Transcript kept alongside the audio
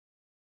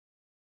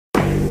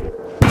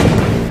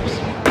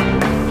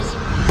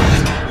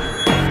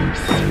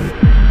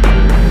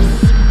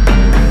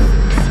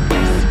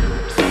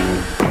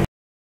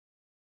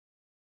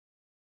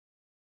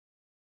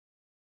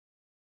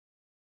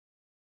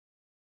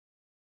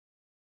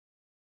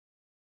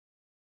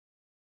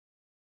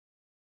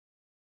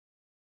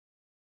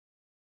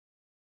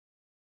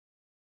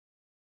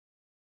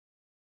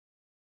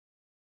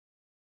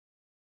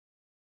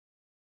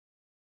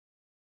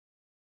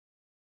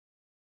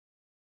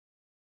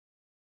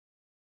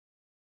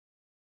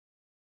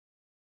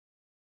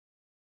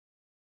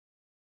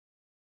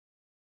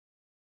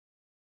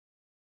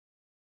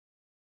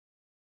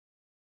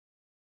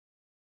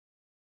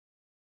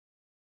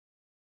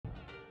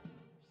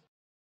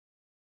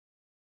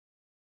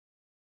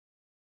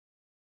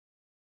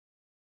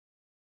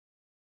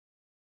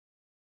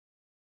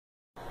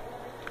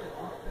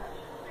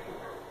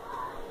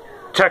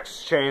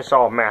Texas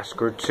Chainsaw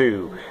Massacre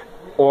 2,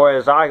 or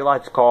as I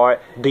like to call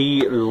it,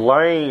 the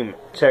lame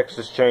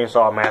Texas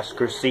Chainsaw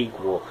Massacre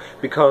sequel,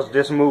 because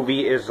this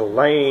movie is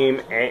lame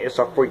and it's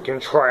a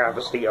freaking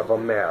travesty of a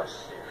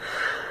mess.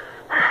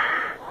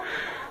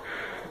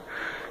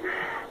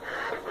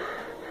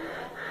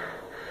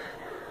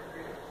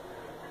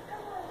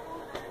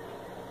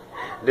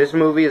 This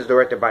movie is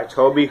directed by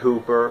Tobe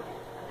Hooper,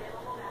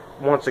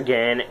 once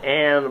again,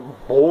 and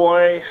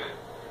boy,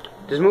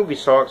 this movie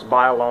sucks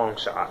by a long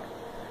shot.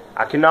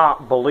 I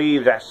cannot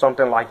believe that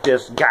something like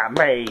this got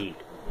made.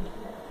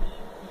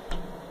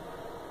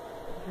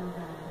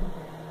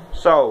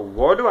 So,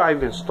 where do I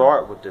even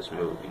start with this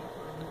movie?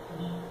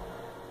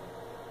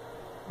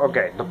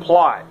 Okay, the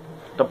plot.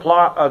 The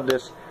plot of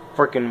this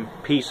freaking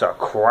piece of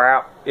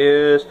crap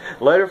is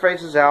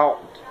Leatherface is out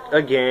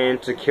again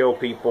to kill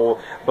people,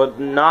 but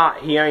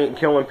he ain't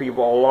killing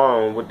people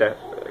alone with that,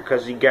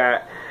 because he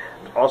got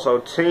also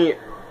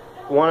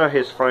one of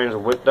his friends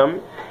with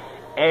them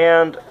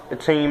and a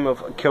team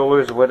of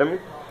killers with him,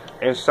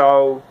 and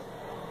so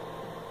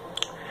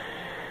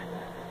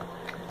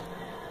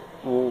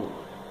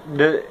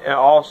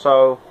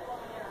also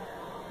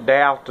they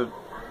have to,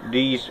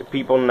 these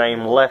people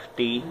named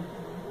Lefty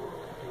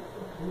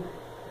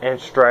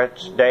and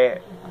Stretch, they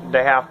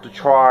have to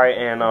try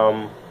and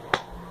along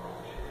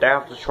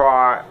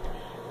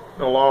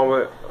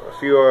with a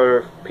few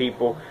other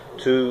people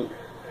to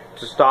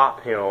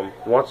stop him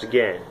once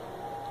again.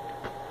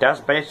 That's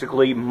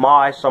basically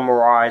my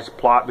summarized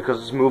plot,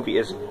 because this movie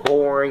is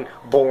boring.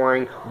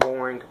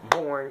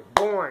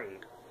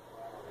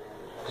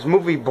 This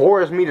movie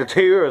bores me to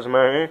tears,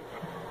 man.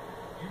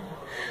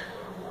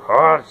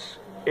 It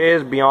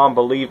is beyond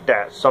belief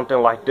that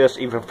something like this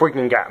even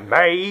freaking got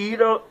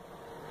made.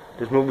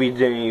 This movie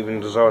didn't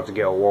even deserve to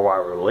get a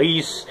worldwide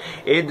release.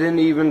 It didn't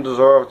even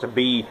deserve to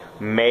be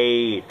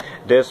made.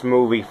 This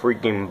movie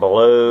freaking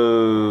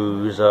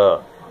blows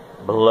up.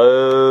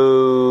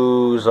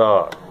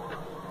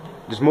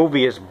 This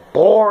movie is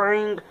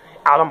boring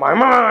out of my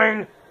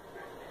mind.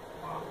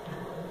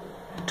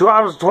 2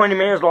 hours 20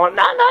 minutes long.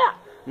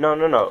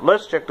 No.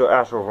 Let's check the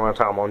actual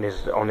runtime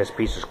on this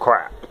piece of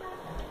crap.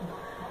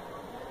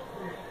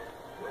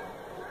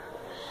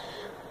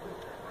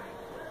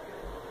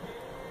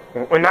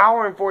 An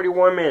hour and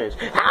 41 minutes.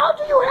 How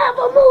do you have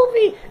a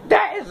movie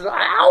that is an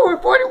hour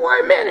and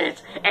 41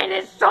 minutes and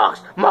it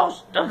sucks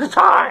most of the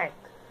time?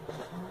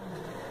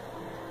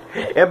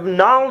 And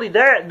not only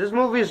that, this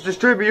movie is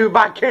distributed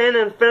by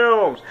Canon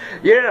Films.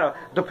 Yeah,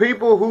 the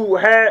people who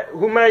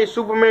made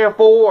Superman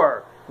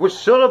 4, which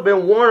should have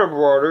been Warner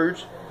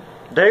Brothers.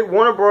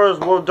 Warner Brothers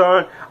would have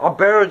done a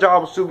better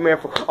job of Superman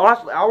 4.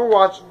 Honestly, I would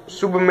watch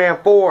Superman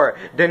 4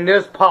 than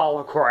this pile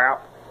of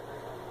crap.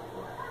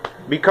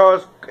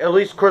 Because at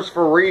least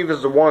Christopher Reeve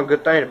is the one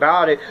good thing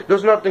about it.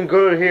 There's nothing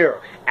good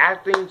here.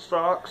 Acting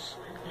sucks.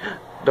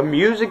 The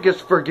music is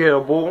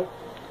forgettable.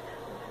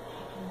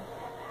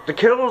 The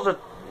kills are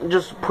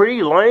just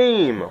pretty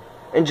lame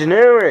and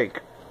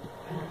generic.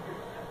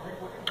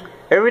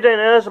 Everything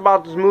else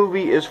about this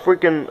movie is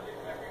freaking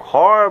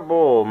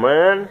horrible,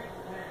 man.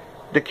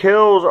 The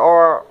kills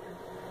are,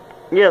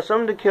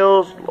 some of the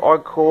kills are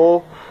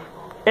cool.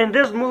 And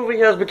this movie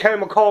has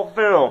become a cult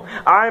film.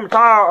 I'm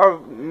tired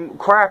of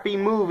crappy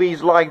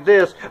movies like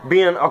this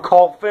being a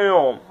cult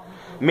film.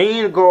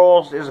 Mean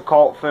Girls is a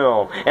cult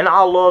film, and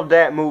I love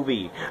that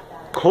movie.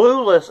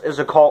 Clueless is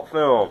a cult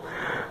film.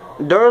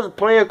 There's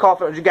plenty of cult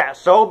films. You got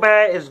So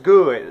Bad It's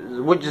Good,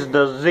 which is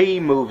the Z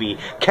movie.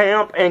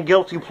 Camp and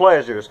Guilty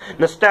Pleasures.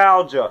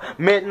 Nostalgia.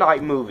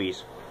 Midnight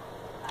movies.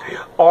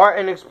 Art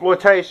and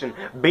exploitation.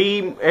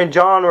 B and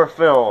genre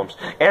films.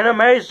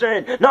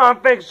 Animation.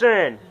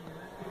 Non-fiction.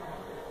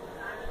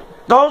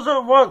 Those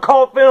are what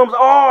cult films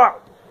are.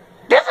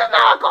 This is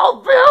not a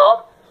cult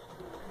film.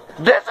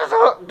 This is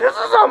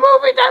a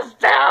movie that's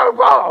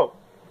terrible.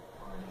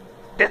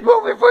 This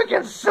movie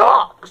freaking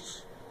sucks.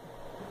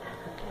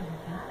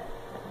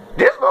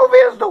 This movie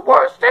is the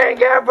worst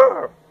thing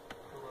ever.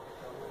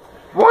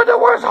 One of the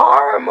worst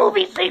horror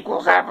movie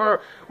sequels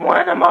ever. One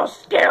of the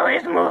most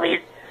scariest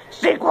movie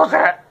sequels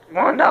ever.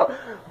 One of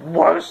the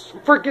worst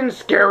freaking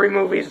scary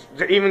movies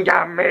that even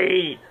got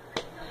made.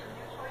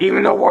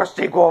 Even the worst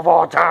sequel of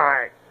all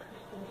time.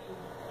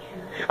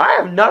 I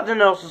have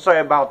nothing else to say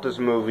about this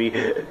movie.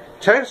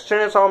 Texas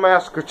Chainsaw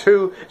Massacre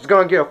 2 is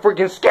gonna get a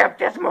freaking skip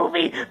this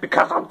movie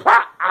because I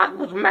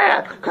was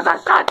mad because I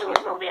sat through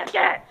this movie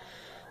again.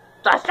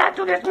 I sat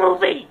through this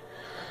movie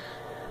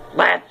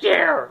last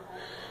year.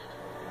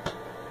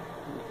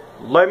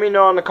 Let me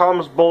know in the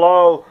comments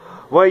below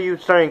what you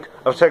think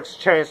of Texas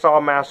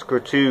Chainsaw Massacre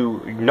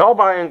 2.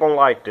 Nobody ain't gonna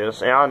like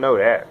this, and I know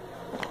that.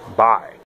 Bye.